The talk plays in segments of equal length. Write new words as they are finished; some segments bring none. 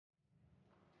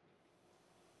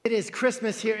It is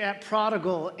Christmas here at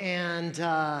Prodigal,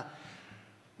 and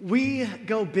we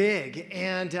go big.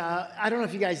 And I don't know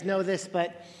if you guys know this,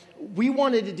 but we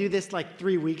wanted to do this like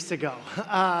 3 weeks ago.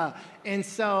 And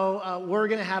so we're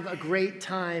going to have a great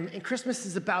time. And Christmas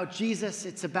is about Jesus.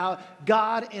 It's about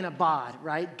God in a bod,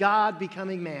 right? God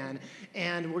becoming man.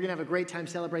 And we're going to have a great time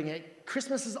celebrating it.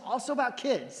 Christmas is also about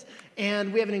kids.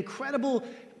 And we have an incredible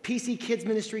PC Kids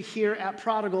Ministry here at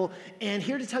Prodigal, and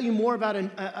here to tell you more about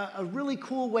a really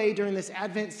cool way during this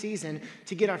Advent season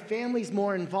to get our families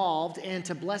more involved and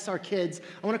to bless our kids.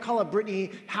 I want to call up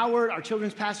Brittany Howard, our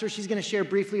children's pastor. She's going to share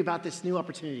briefly about this new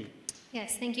opportunity.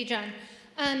 Yes, thank you, John.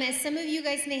 As some of you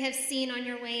guys may have seen on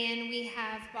your way in, we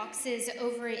have boxes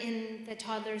over in the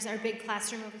toddlers, our big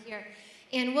classroom over here.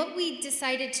 And what we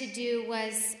decided to do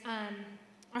was,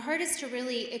 our heart is to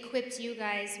really equip you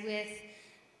guys with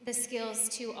the skills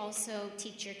to also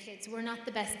teach your kids. We're not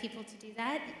the best people to do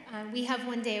that. We have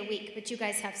 1 day a week, but you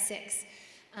guys have 6,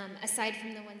 aside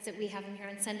from the ones that we have them here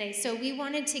on Sunday. So we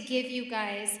wanted to give you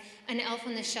guys an elf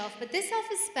on the shelf, but this elf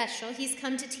is special. He's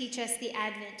come to teach us the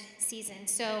Advent season.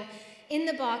 So in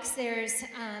the box, there's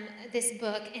this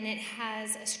book, and it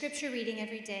has a scripture reading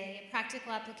every day, a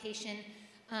practical application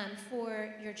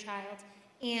for your child,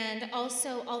 and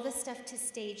also all the stuff to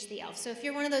stage the elf. So if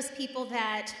you're one of those people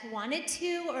that wanted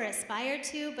to or aspired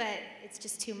to, but it's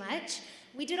just too much,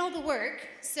 we did all the work.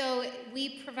 So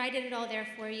we provided it all there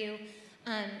for you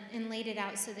and laid it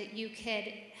out so that you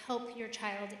could help your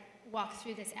child walk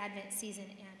through this Advent season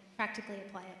and practically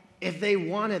apply it. If they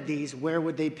wanted these, where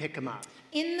would they pick them up?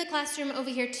 In the classroom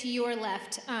over here to your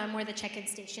left, where the check-in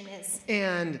station is.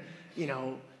 And,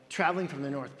 traveling from the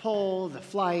North Pole, the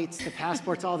flights, the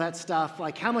passports, all that stuff.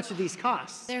 Like, how much do these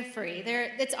cost? They're free.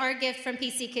 It's our gift from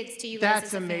PC Kids to you guys.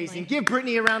 That's amazing. Give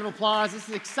Brittany a round of applause. This is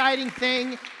an exciting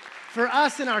thing for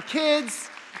us and our kids.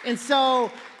 And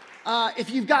so if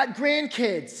you've got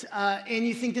grandkids and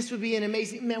you think this would be an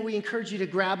amazing, man, we encourage you to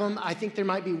grab them. I think there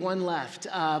might be one left.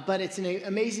 But it's an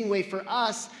amazing way for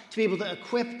us to be able to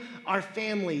equip our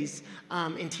families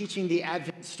in teaching the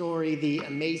Advent story, the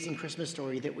amazing Christmas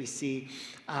story that we see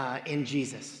in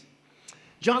Jesus.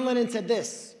 John Lennon said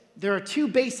this: there are 2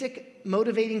 basic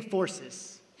motivating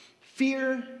forces,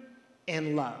 fear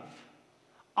and love.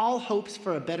 All hopes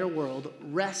for a better world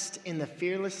rest in the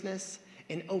fearlessness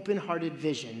and open-hearted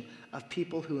vision of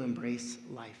people who embrace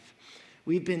life.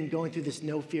 We've been going through this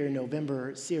No Fear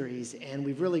November series, and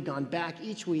we've really gone back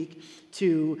each week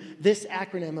to this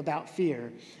acronym about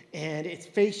fear. And it's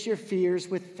face your fears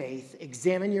with faith,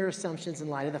 examine your assumptions in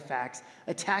light of the facts,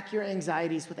 attack your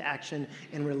anxieties with action,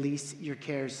 and release your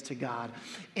cares to God.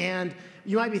 And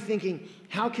you might be thinking,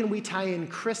 how can we tie in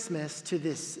Christmas to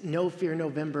this No Fear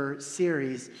November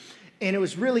series? And it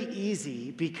was really easy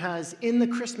because in the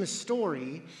Christmas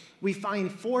story, we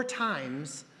find 4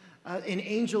 times an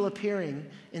angel appearing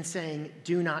and saying,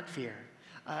 do not fear.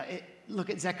 Look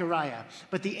at Zechariah.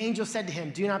 But the angel said to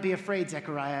him, do not be afraid,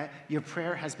 Zechariah, your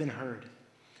prayer has been heard.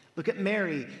 Look at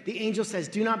Mary. The angel says,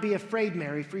 do not be afraid,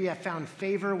 Mary, for you have found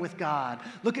favor with God.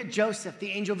 Look at Joseph. The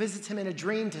angel visits him in a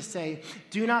dream to say,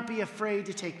 do not be afraid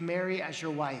to take Mary as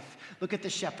your wife. Look at the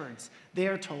shepherds. They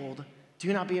are told,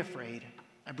 do not be afraid.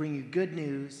 I bring you good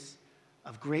news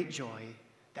of great joy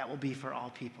that will be for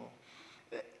all people.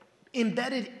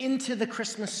 Embedded into the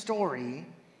Christmas story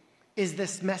is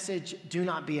this message, do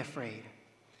not be afraid.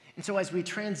 And so as we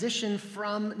transition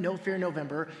from No Fear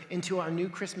November into our new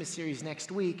Christmas series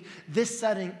next week, this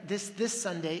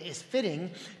Sunday is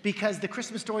fitting because the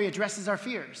Christmas story addresses our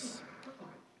fears.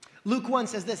 Luke 1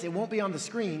 says this, it won't be on the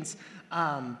screens,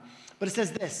 but it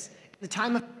says this: in the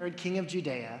time of Herod, king of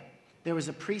Judea, there was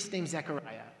a priest named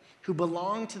Zechariah who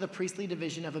belonged to the priestly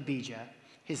division of Abijah.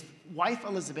 His wife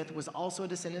Elizabeth was also a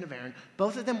descendant of Aaron.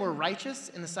 Both of them were righteous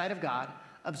in the sight of God,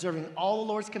 observing all the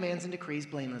Lord's commands and decrees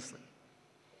blamelessly.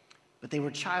 But they were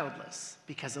childless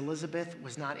because Elizabeth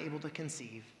was not able to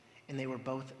conceive, and they were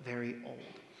both very old.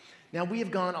 Now, we have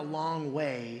gone a long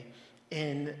way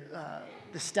in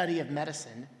the study of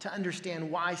medicine to understand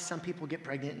why some people get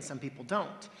pregnant and some people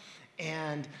don't.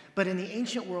 But in the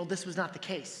ancient world, this was not the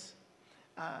case.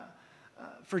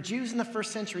 For Jews in the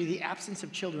first century, the absence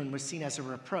of children was seen as a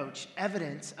reproach,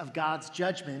 evidence of God's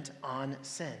judgment on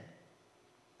sin.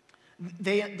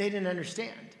 They didn't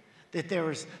understand that there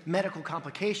was medical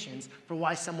complications for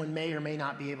why someone may or may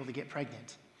not be able to get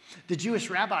pregnant. The Jewish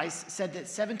rabbis said that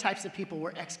 7 types of people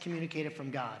were excommunicated from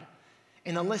God.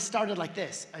 And the list started like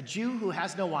this: a Jew who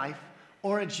has no wife,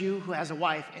 or a Jew who has a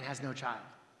wife and has no child.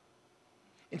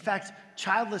 In fact,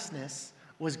 childlessness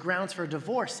was grounds for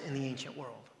divorce in the ancient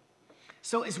world.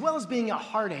 So as well as being a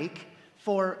heartache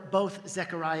for both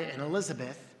Zechariah and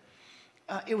Elizabeth,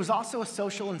 it was also a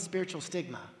social and spiritual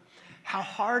stigma. How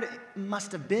hard it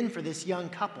must have been for this young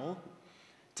couple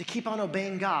to keep on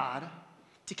obeying God,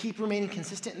 to keep remaining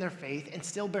consistent in their faith, and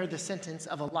still bear the sentence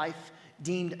of a life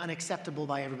deemed unacceptable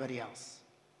by everybody else.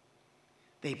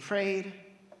 They prayed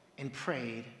and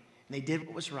prayed, and they did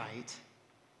what was right,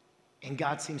 and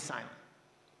God seemed silent.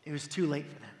 It was too late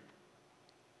for them.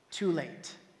 Too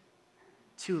late.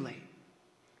 Too late.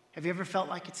 Have you ever felt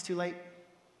like it's too late?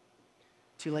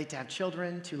 Too late to have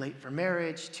children, too late for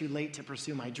marriage, too late to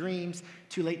pursue my dreams,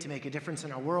 too late to make a difference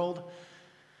in our world.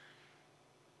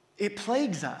 It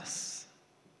plagues us.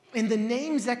 And the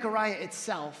name Zechariah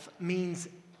itself means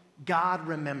God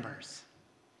remembers.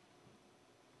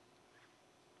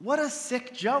 What a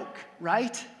sick joke,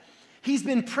 right? He's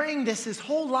been praying this his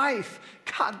whole life.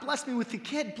 God, bless me with a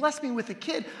kid. Bless me with a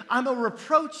kid. I'm a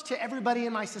reproach to everybody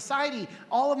in my society.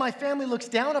 All of my family looks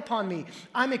down upon me.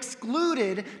 I'm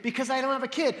excluded because I don't have a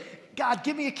kid. God,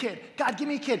 give me a kid. God, give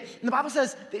me a kid. And the Bible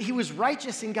says that he was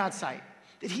righteous in God's sight,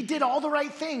 that he did all the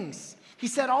right things. He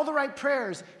said all the right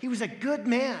prayers. He was a good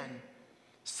man.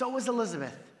 So was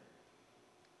Elizabeth.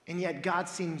 And yet God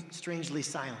seemed strangely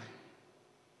silent.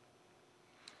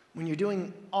 When you're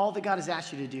doing all that God has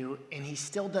asked you to do and he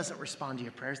still doesn't respond to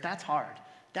your prayers, that's hard.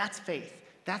 That's faith.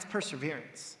 That's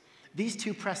perseverance. These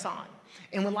two press on.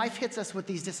 And when life hits us with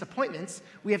these disappointments,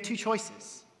 we have two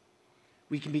choices.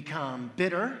 We can become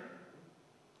bitter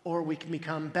or we can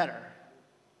become better.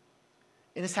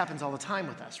 And this happens all the time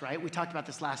with us, right? We talked about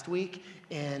this last week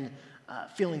in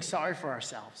feeling sorry for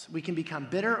ourselves. We can become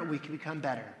bitter or we can become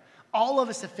better. All of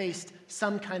us have faced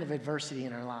some kind of adversity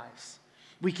in our lives.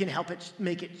 We can help it,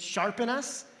 make it sharpen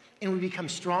us, and we become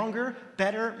stronger,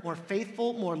 better, more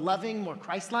faithful, more loving, more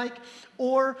Christ-like.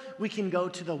 Or we can go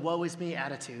to the woe is me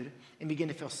attitude and begin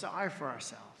to feel sorry for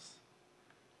ourselves.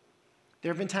 There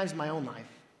have been times in my own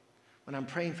life when I'm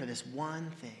praying for this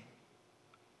one thing.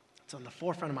 It's on the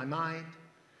forefront of my mind.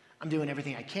 I'm doing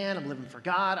everything I can. I'm living for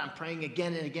God. I'm praying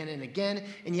again and again and again,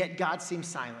 and yet God seems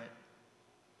silent.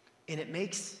 And it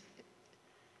makes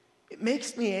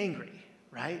me angry,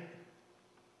 right?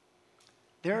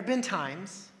 There have been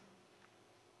times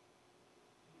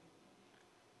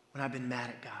when I've been mad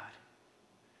at God.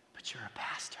 But you're a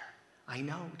pastor. I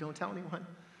know, don't tell anyone.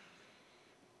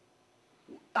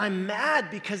 I'm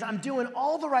mad because I'm doing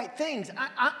all the right things.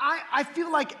 I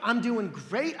feel like I'm doing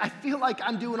great. I feel like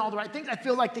I'm doing all the right things. I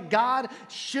feel like that God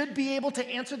should be able to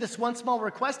answer this one small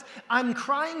request. I'm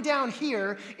crying down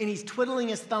here and he's twiddling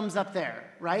his thumbs up there,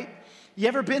 right? You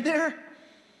ever been there?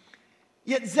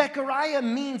 Yet Zechariah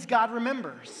means God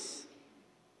remembers.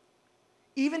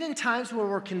 Even in times where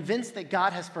we're convinced that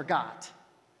God has forgot,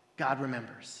 God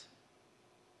remembers.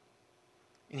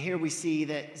 And here we see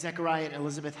that Zechariah and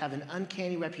Elizabeth have an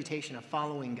uncanny reputation of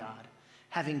following God,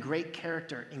 having great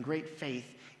character and great faith,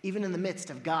 even in the midst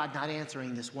of God not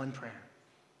answering this one prayer.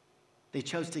 They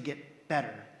chose to get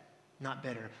better, not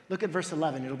bitter. Look at verse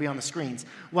 11. It'll be on the screens.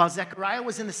 While Zechariah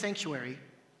was in the sanctuary,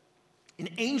 an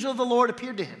angel of the Lord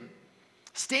appeared to him.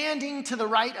 Standing to the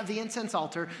right of the incense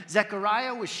altar,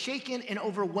 Zechariah was shaken and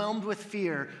overwhelmed with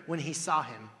fear when he saw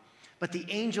him. But the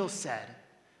angel said,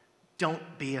 "Don't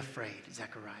be afraid,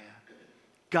 Zechariah.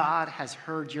 God has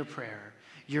heard your prayer.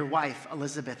 Your wife,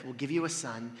 Elizabeth, will give you a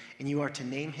son, and you are to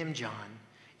name him John.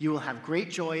 You will have great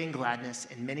joy and gladness,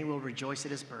 and many will rejoice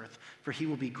at his birth, for he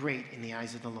will be great in the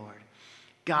eyes of the Lord."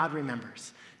 God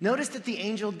remembers. Notice that the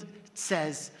angel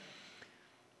says,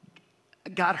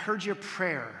 God heard your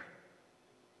prayer.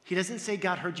 He doesn't say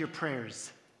God heard your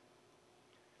prayers.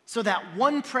 So that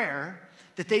one prayer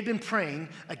that they've been praying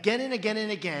again and again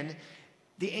and again,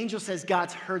 the angel says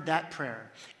God's heard that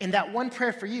prayer. And that one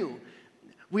prayer for you,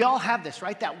 we all have this,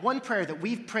 right? That one prayer that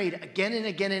we've prayed again and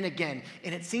again and again,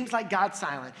 and it seems like God's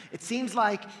silent. It seems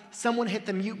like someone hit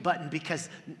the mute button because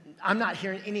I'm not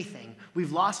hearing anything.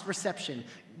 We've lost reception.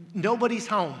 Nobody's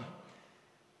home.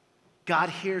 God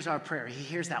hears our prayer. He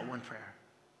hears that one prayer.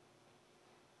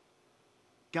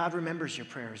 God remembers your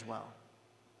prayer as well.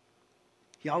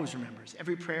 He always remembers.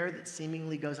 Every prayer that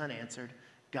seemingly goes unanswered,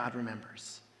 God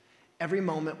remembers. Every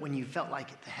moment when you felt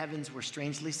like the heavens were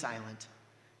strangely silent,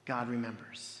 God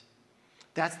remembers.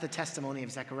 That's the testimony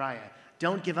of Zechariah.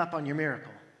 Don't give up on your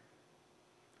miracle.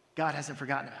 God hasn't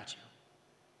forgotten about you.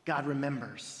 God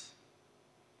remembers.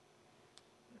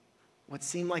 What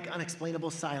seemed like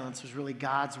unexplainable silence was really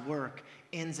God's work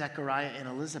in Zechariah and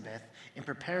Elizabeth in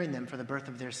preparing them for the birth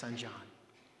of their son John.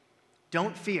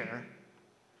 Don't fear,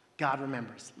 God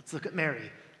remembers. Let's look at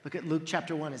Mary. Look at Luke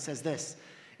chapter 1. It says this,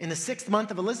 In the 6th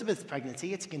month of Elizabeth's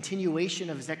pregnancy, it's a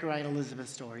continuation of Zechariah and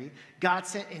Elizabeth's story, God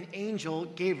sent an angel,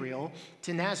 Gabriel,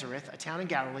 to Nazareth, a town in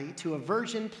Galilee, to a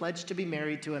virgin pledged to be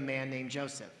married to a man named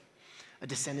Joseph, a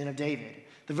descendant of David.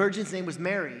 The virgin's name was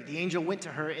Mary. The angel went to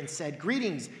her and said,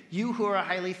 "Greetings, you who are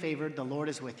highly favored, the Lord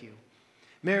is with you."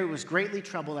 Mary was greatly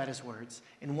troubled at his words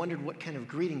and wondered what kind of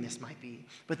greeting this might be.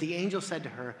 But the angel said to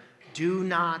her, "Do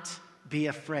not be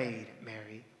afraid,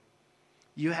 Mary.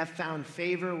 You have found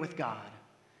favor with God.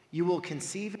 You will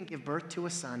conceive and give birth to a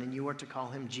son, and you are to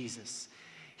call him Jesus.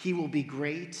 He will be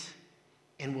great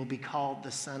and will be called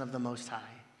the Son of the Most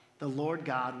High. The Lord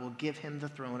God will give him the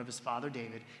throne of his father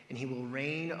David, and he will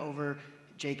reign over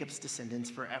Jacob's descendants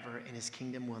forever, and his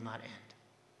kingdom will not end."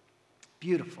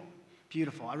 Beautiful,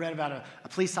 beautiful. I read about a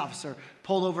police officer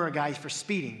pulled over a guy for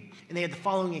speeding, and they had the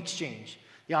following exchange.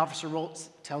 The officer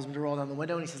tells him to roll down the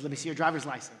window, and he says, "Let me see your driver's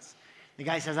license." The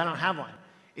guy says, "I don't have one.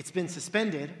 It's been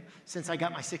suspended since I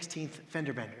got my 16th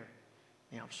fender bender."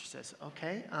 The officer says,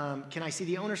 "Okay, can I see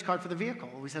the owner's card for the vehicle?"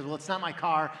 He says, "Well, it's not my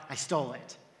car. I stole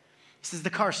it." He says, "The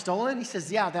car's stolen?" He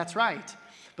says, "Yeah, that's right.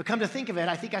 But come to think of it,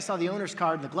 I think I saw the owner's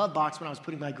card in the glove box when I was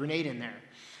putting my grenade in there."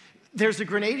 "There's a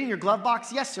grenade in your glove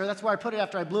box?" "Yes, sir. That's where I put it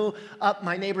after I blew up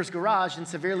my neighbor's garage and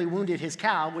severely wounded his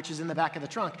cow, which is in the back of the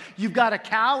trunk." "You've got a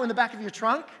cow in the back of your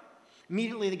trunk?"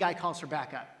 Immediately, the guy calls for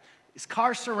backup. His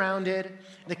car's surrounded.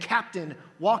 The captain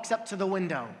walks up to the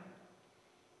window.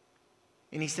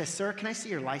 And he says, "Sir, can I see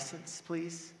your license,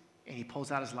 please?" And he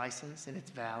pulls out his license, and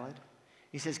it's valid.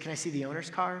 He says, "Can I see the owner's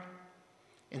card?"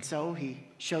 And so he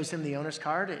shows him the owner's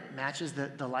card. It matches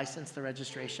the license, the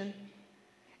registration.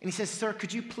 And he says, "Sir,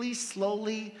 could you please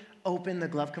slowly open the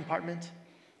glove compartment?"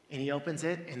 And he opens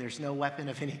it, and there's no weapon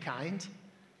of any kind.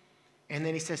 And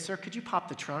then he says, "Sir, could you pop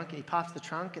the trunk?" And he pops the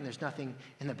trunk, and there's nothing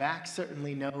in the back,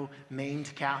 certainly no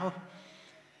maimed cow.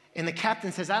 And the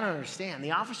captain says, "I don't understand.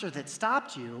 The officer that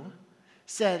stopped you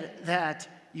said that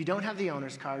you don't have the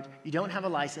owner's card, you don't have a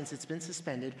license, it's been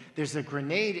suspended, there's a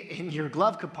grenade in your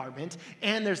glove compartment,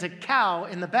 and there's a cow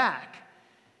in the back."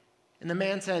 And the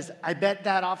man says, "I bet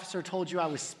that officer told you I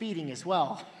was speeding as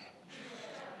well."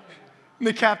 And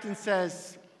the captain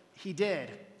says, "He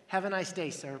did. Have a nice day,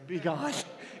 sir. Be gone."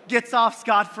 Gets off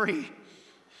scot-free.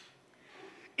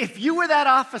 If you were that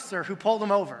officer who pulled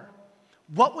him over,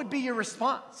 what would be your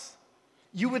response?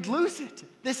 You would lose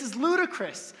it. This is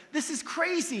ludicrous. This is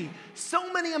crazy.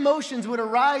 So many emotions would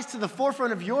arise to the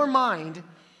forefront of your mind,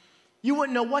 you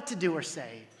wouldn't know what to do or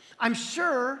say. I'm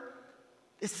sure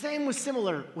the same was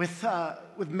similar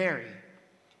with Mary.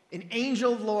 An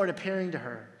angel of the Lord appearing to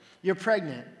her. "You're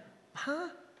pregnant." "Huh?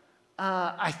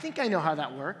 I think I know how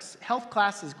that works. Health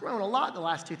class has grown a lot in the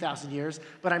last 2,000 years,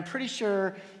 but I'm pretty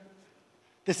sure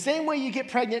the same way you get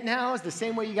pregnant now is the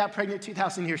same way you got pregnant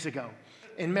 2,000 years ago."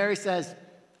 And Mary says,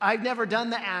 "I've never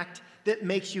done the act that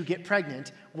makes you get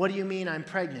pregnant. What do you mean I'm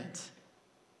pregnant?"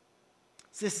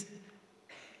 It's this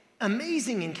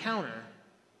amazing encounter.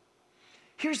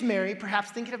 Here's Mary, perhaps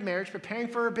thinking of marriage, preparing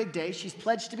for her big day. She's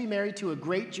pledged to be married to a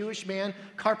great Jewish man,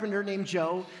 carpenter named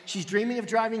Joe. She's dreaming of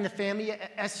driving the family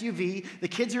SUV. The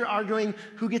kids are arguing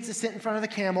who gets to sit in front of the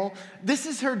camel. This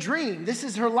is her dream. This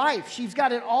is her life. She's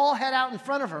got it all head out in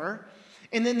front of her.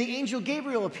 And then the angel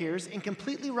Gabriel appears and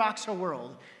completely rocks her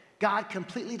world. God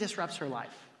completely disrupts her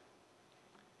life.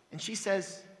 And she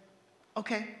says,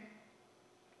 "Okay."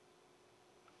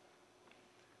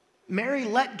 Mary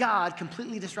let God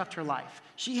completely disrupt her life.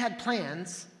 She had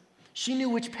plans. She knew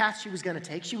which path she was going to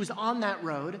take. She was on that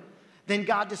road. Then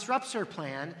God disrupts her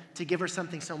plan to give her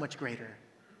something so much greater.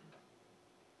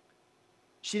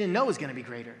 She didn't know it was going to be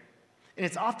greater. And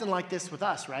it's often like this with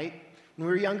us, right? When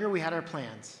we were younger, we had our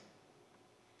plans.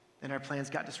 Then our plans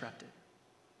got disrupted.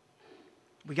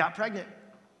 We got pregnant.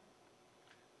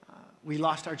 We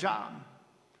lost our job.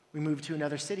 We moved to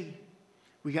another city.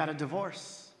 We got a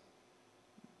divorce.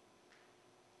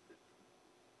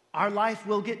 Our life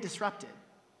will get disrupted.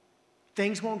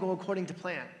 Things won't go according to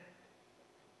plan.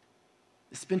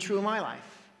 It's been true in my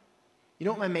life. You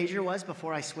know what my major was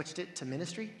before I switched it to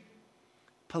ministry?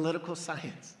 Political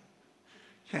science.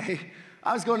 Okay?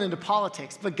 I was going into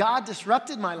politics, but God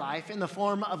disrupted my life in the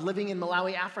form of living in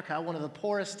Malawi, Africa, one of the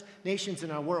poorest nations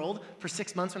in our world, for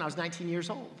 6 months when I was 19 years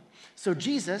old. So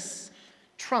Jesus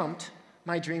trumped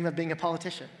my dream of being a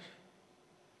politician.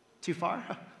 Too far?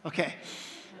 Okay.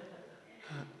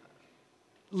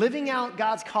 Living out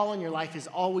God's call in your life is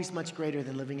always much greater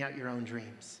than living out your own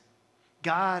dreams.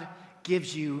 God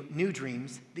gives you new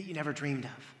dreams that you never dreamed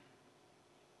of.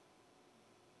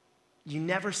 You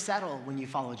never settle when you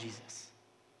follow Jesus.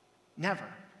 Never.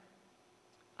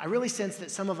 I really sense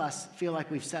that some of us feel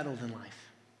like we've settled in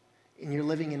life, and you're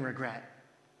living in regret.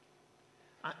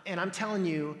 And I'm telling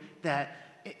you that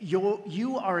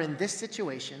you are in this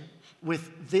situation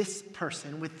with this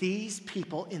person, with these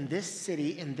people in this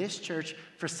city, in this church,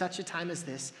 for such a time as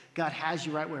this. God has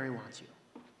you right where he wants you.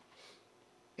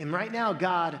 And right now,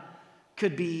 God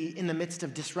could be in the midst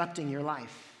of disrupting your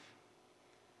life.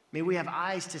 May we have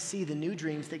eyes to see the new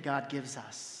dreams that God gives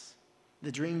us,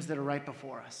 the dreams that are right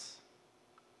before us.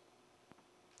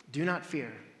 Do not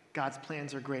fear. God's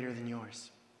plans are greater than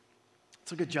yours.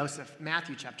 Let's look at Joseph,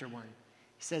 Matthew chapter 1.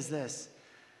 He says this.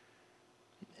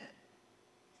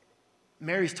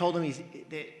 Mary's told him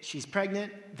that she's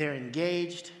pregnant. They're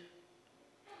engaged.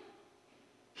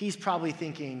 He's probably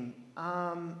thinking,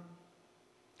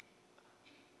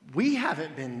 we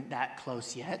haven't been that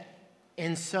close yet.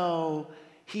 And so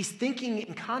he's thinking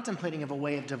and contemplating of a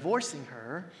way of divorcing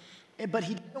her, but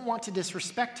he doesn't want to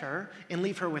disrespect her and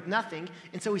leave her with nothing.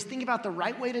 And so he's thinking about the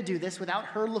right way to do this without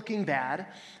her looking bad.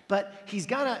 But he's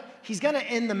gonna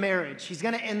end the marriage. He's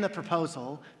gonna end the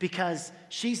proposal because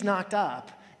she's knocked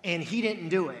up and he didn't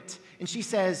do it. And she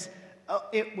says, oh,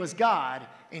 it was God.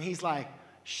 And he's like,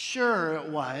 sure it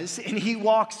was. And he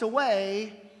walks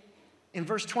away. In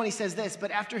verse 20 says this,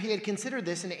 but after he had considered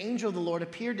this, an angel of the Lord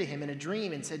appeared to him in a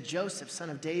dream and said, Joseph, son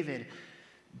of David,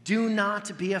 do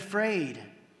not be afraid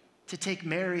to take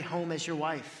Mary home as your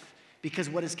wife, because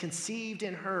what is conceived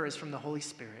in her is from the Holy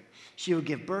Spirit. She will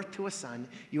give birth to a son.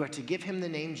 You are to give him the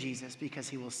name Jesus, because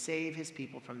he will save his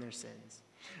people from their sins.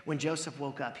 When Joseph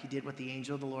woke up, he did what the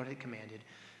angel of the Lord had commanded,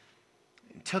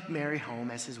 and took Mary home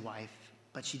as his wife.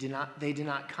 But they did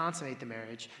not consummate the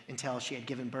marriage until she had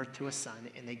given birth to a son,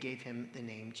 and they gave him the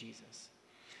name Jesus.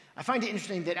 I find it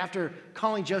interesting that after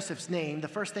calling Joseph's name, the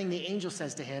first thing the angel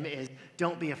says to him is,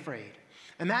 don't be afraid.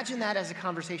 Imagine that as a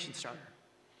conversation starter.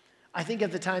 I think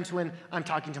of the times when I'm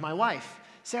talking to my wife,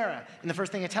 Sarah, and the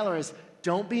first thing I tell her is,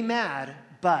 don't be mad,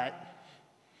 but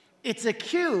it's a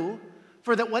cue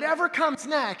for that whatever comes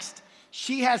next,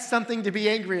 she has something to be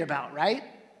angry about, right?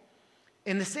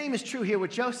 And the same is true here with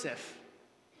Joseph.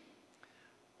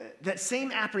 That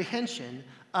same apprehension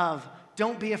of,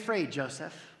 don't be afraid,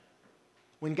 Joseph.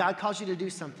 When God calls you to do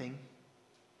something,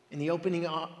 and the opening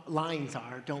lines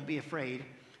are, don't be afraid,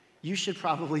 you should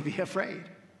probably be afraid.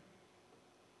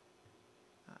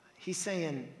 He's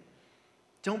saying,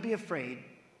 don't be afraid,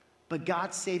 but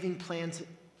God's saving plans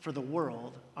for the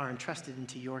world are entrusted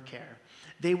into your care.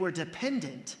 They were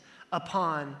dependent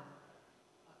upon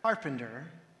a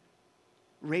carpenter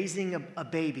raising a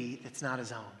baby that's not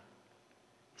his own.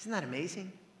 Isn't that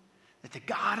amazing? That the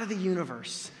God of the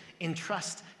universe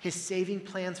entrusts his saving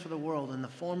plans for the world in the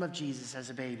form of Jesus as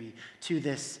a baby to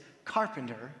this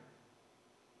carpenter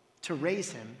to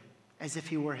raise him as if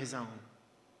he were his own.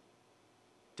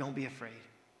 Don't be afraid.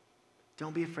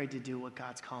 Don't be afraid to do what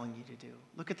God's calling you to do.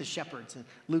 Look at the shepherds in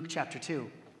Luke chapter 2.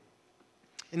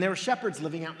 And there were shepherds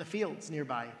living out in the fields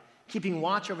nearby, keeping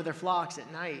watch over their flocks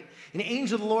at night. An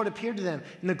angel of the Lord appeared to them,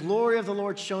 and the glory of the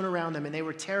Lord shone around them, and they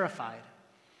were terrified.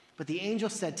 But the angel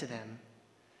said to them,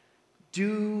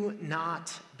 do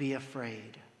not be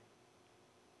afraid.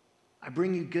 I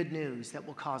bring you good news that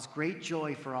will cause great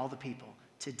joy for all the people.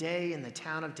 Today in the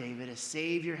town of David, a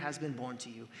Savior has been born to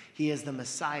you. He is the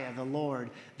Messiah, the Lord.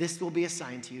 This will be a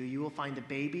sign to you. You will find a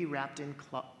baby wrapped in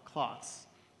cloths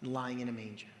and lying in a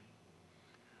manger.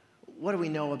 What do we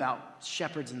know about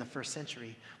shepherds in the first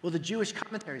century? Well, the Jewish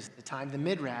commentaries at the time, the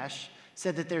Midrash,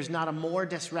 said that there's not a more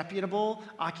disreputable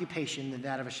occupation than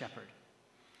that of a shepherd.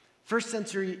 First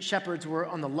century shepherds were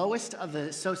on the lowest of the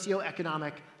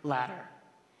socioeconomic ladder.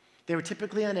 They were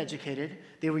typically uneducated,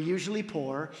 they were usually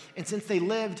poor, and since they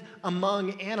lived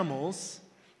among animals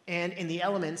and in the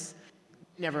elements,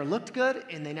 they never looked good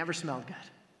and they never smelled good.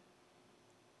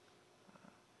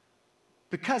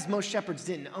 Because most shepherds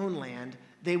didn't own land,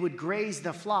 they would graze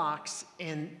the flocks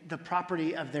in the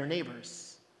property of their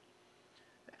neighbors.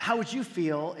 How would you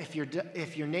feel if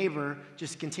your neighbor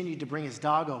just continued to bring his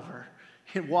dog over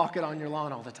and walk it on your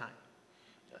lawn all the time?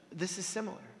 This is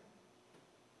similar.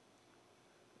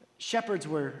 Shepherds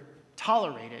were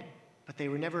tolerated, but they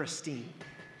were never esteemed.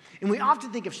 And we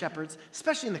often think of shepherds,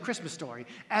 especially in the Christmas story,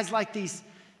 as like these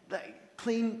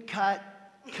clean-cut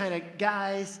kind of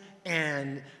guys,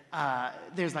 and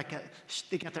there's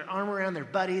they got their arm around their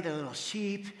buddy, their little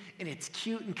sheep, and it's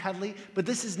cute and cuddly. But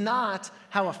this is not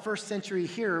how a first century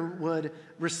hearer would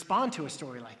respond to a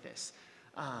story like this.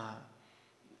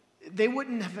 They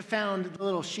wouldn't have found the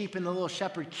little sheep and the little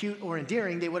shepherd cute or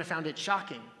endearing. They would have found it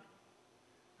shocking.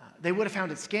 They would have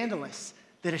found it scandalous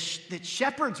that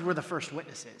shepherds were the first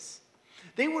witnesses.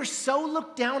 They were so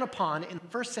looked down upon in the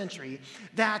first century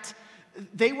that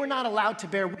they were not allowed to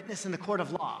bear witness in the court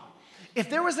of law. If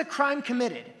there was a crime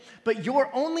committed, but your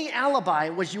only alibi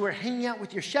was you were hanging out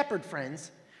with your shepherd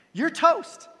friends, you're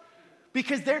toast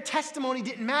because their testimony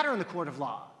didn't matter in the court of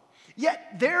law.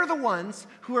 Yet they're the ones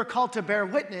who are called to bear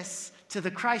witness to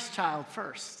the Christ child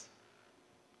first.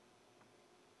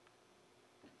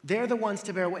 They're the ones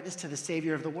to bear witness to the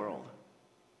Savior of the world.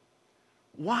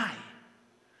 Why?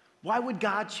 Why would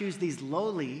God choose these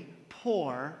lowly,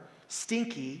 poor,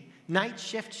 stinky, night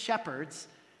shift shepherds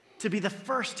to be the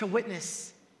first to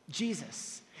witness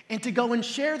Jesus and to go and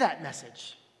share that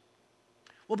message?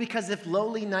 Well, because if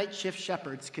lowly night shift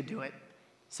shepherds could do it,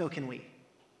 so can we.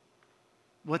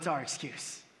 What's our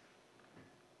excuse?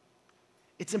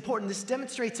 It's important. This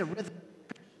demonstrates a rhythm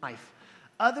of life.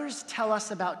 Others tell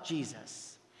us about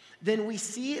Jesus. Then we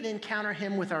see and encounter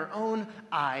him with our own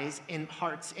eyes and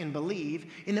hearts and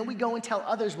believe. And then we go and tell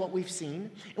others what we've seen.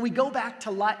 And we go back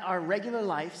to our regular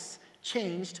lives,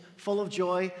 changed, full of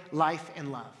joy, life,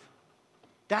 and love.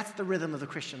 That's the rhythm of the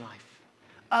Christian life.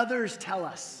 Others tell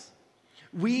us.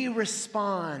 We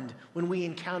respond when we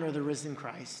encounter the risen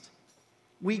Christ.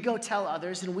 We go tell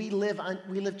others, and we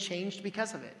live changed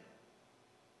because of it.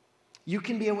 You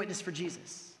can be a witness for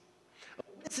Jesus.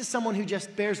 This is someone who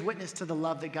just bears witness to the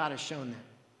love that God has shown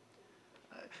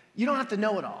them. You don't have to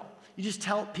know it all. You just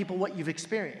tell people what you've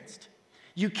experienced.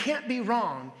 You can't be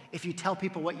wrong if you tell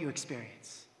people what you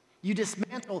experience. You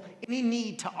dismantle any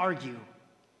need to argue.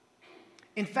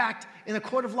 In fact, in the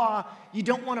court of law, you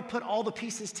don't want to put all the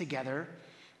pieces together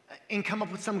and come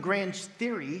up with some grand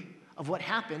theory of what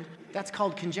happened. That's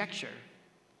called conjecture.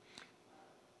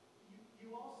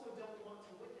 You also don't want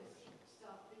to witness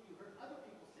stuff that you heard other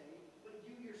people say, but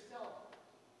you yourself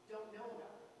don't know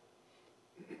about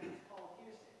it. That's called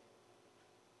hearsay.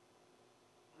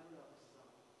 I don't know if this is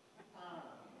on.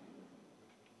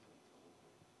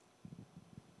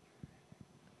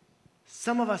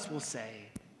 Some of us will say,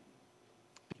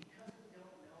 because we don't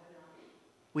know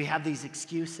enough, we have these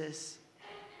excuses.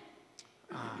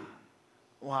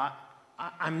 Well,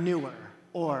 I'm newer,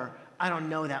 or I don't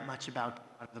know that much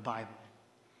about the Bible.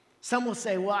 Some will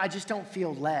say, well, I just don't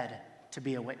feel led to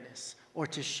be a witness or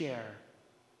to share.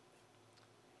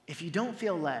 If you don't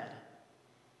feel led,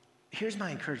 here's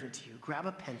my encouragement to you. Grab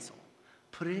a pencil,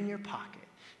 put it in your pocket.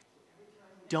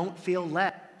 Don't feel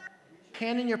led.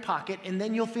 Hand in your pocket, and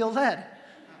then you'll feel led.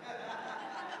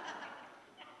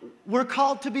 We're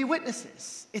called to be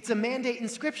witnesses. It's a mandate in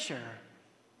Scripture.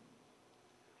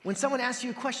 When someone asks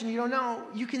you a question you don't know,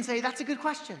 you can say, that's a good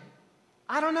question.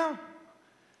 I don't know.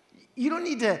 You don't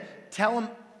need to tell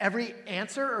them every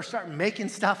answer or start making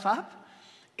stuff up.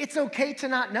 It's okay to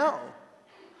not know.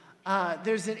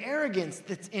 There's an arrogance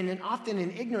that's often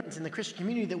an ignorance in the Christian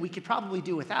community that we could probably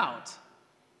do without.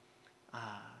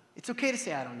 It's okay to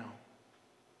say, I don't know.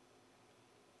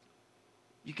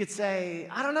 You could say,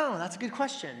 I don't know, that's a good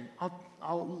question.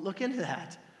 I'll look into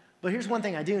that. But here's one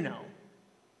thing I do know.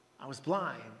 I was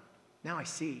blind. Now I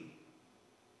see.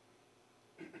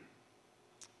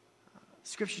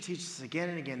 Scripture teaches us again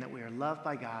and again that we are loved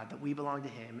by God, that we belong to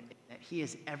him, that he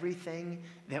is everything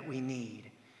that we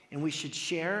need. And we should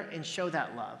share and show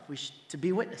that love. To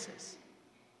be witnesses.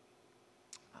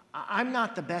 I'm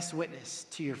not the best witness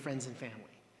to your friends and family.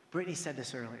 Brittany said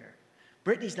this earlier.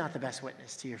 Brittany's not the best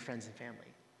witness to your friends and family.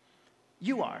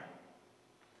 You are.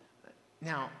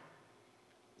 Now,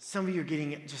 some of you are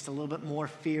getting just a little bit more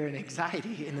fear and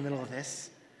anxiety in the middle of this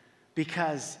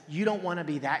because you don't want to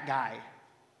be that guy.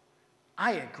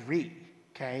 I agree,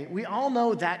 okay? We all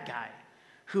know that guy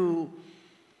who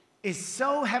is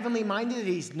so heavenly minded that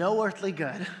he's no earthly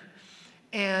good,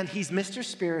 and he's Mr.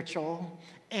 Spiritual,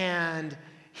 and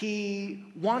he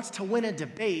wants to win a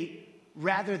debate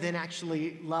rather than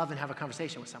actually love and have a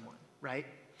conversation with someone, right?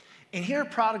 And here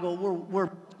at Prodigal, we're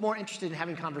more interested in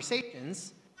having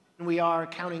conversations than we are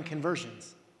counting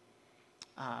conversions.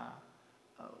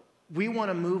 We want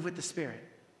to move with the Spirit.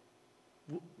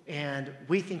 And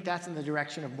we think that's in the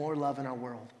direction of more love in our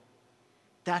world.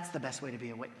 That's the best way to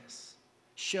be a witness.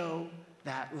 Show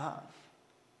that love.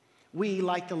 We,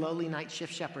 like the lowly night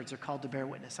shift shepherds, are called to bear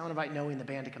witness. I want to invite Noe and the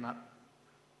band to come up.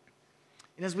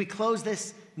 And as we close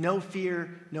this No Fear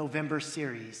November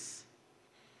series,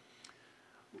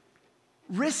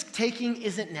 risk-taking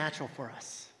isn't natural for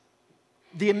us.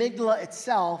 The amygdala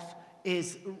itself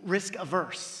is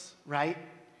risk-averse, right?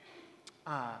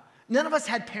 None of us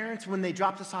had parents when they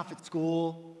dropped us off at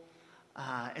school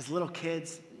as little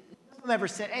kids. None of them ever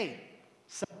said, hey,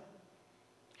 son,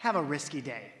 have a risky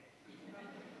day.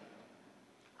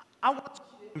 I want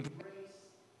you to embrace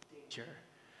danger.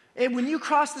 And when you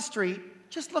cross the street,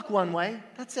 just look one way,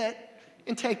 that's it,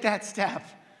 and take that step.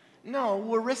 No,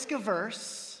 we're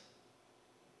risk-averse.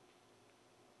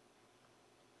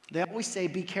 They always say,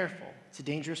 be careful. It's a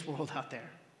dangerous world out there.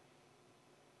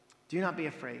 Do not be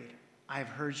afraid. I have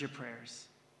heard your prayers.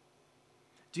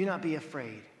 Do not be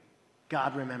afraid.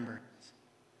 God remembers.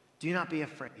 Do not be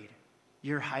afraid.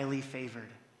 You're highly favored.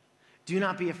 Do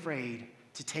not be afraid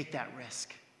to take that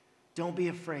risk. Don't be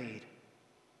afraid.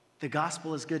 The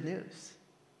gospel is good news.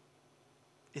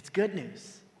 It's good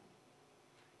news.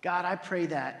 God, I pray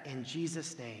that in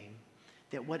Jesus' name,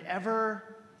 that whatever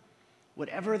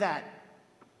that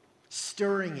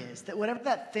stirring is, that whatever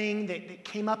that thing that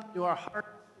came up into our heart,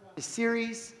 this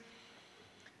series,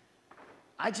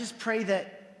 I just pray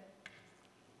that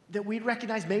we'd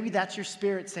recognize maybe that's your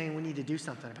spirit saying we need to do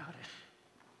something about it.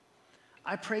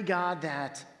 I pray, God,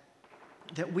 that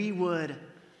we would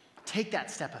take that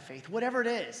step of faith, whatever it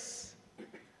is.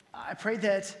 I pray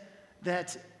that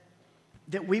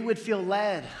we would feel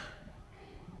led.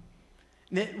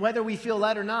 That whether we feel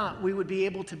led or not, we would be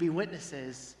able to be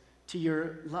witnesses to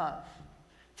your love.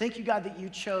 Thank you, God, that you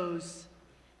chose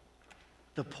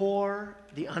the poor,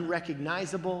 the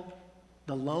unrecognizable,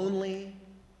 the lonely,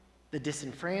 the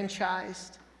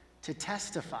disenfranchised to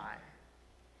testify.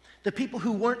 The people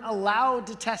who weren't allowed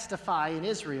to testify in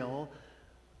Israel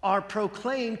are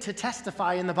proclaimed to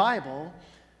testify in the Bible,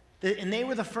 and they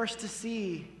were the first to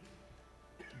see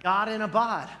God in a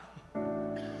bod,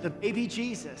 the baby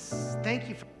Jesus. Thank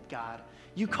you for that, God.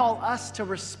 You call us to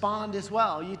respond as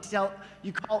well.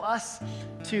 You call us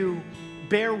to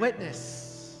bear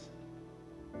witness.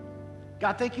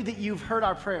 God, thank you that you've heard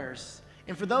our prayers.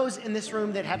 And for those in this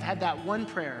room that have had that one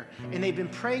prayer, and they've been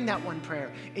praying that one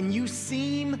prayer, and you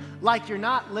seem like you're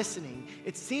not listening,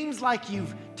 it seems like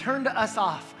you've turned us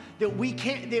off, that we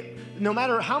can't, that no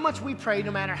matter how much we pray,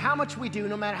 no matter how much we do,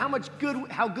 no matter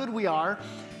how good we are,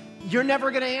 you're never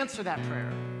going to answer that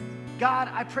prayer. God,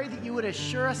 I pray that you would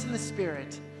assure us in the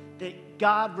Spirit that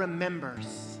God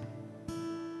remembers.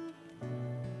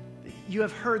 That you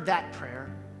have heard that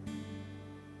prayer.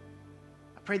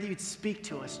 I pray that you'd speak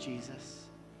to us, Jesus.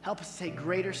 Help us to take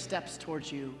greater steps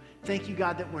towards you. Thank you,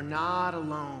 God, that we're not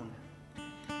alone.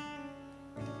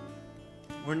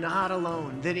 We're not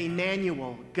alone. That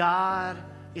Emmanuel, God,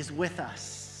 is with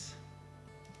us.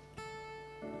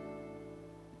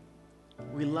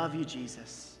 We love you,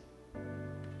 Jesus.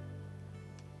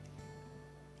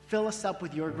 Fill us up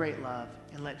with your great love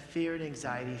and let fear and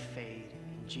anxiety fade.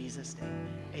 In Jesus' name,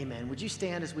 amen. Would you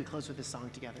stand as we close with this song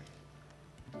together?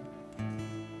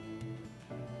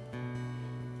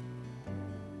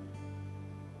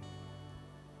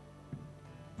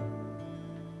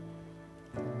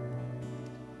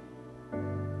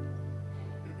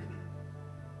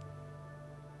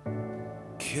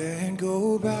 Can't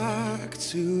go back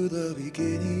to the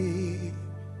beginning.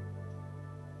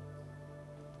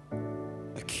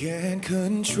 I can't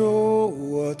control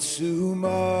what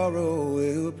tomorrow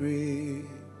will bring,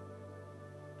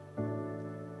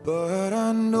 but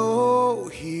I know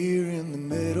here in the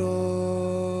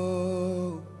middle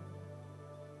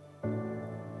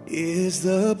is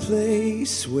the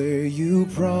place where you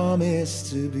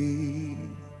promised to be.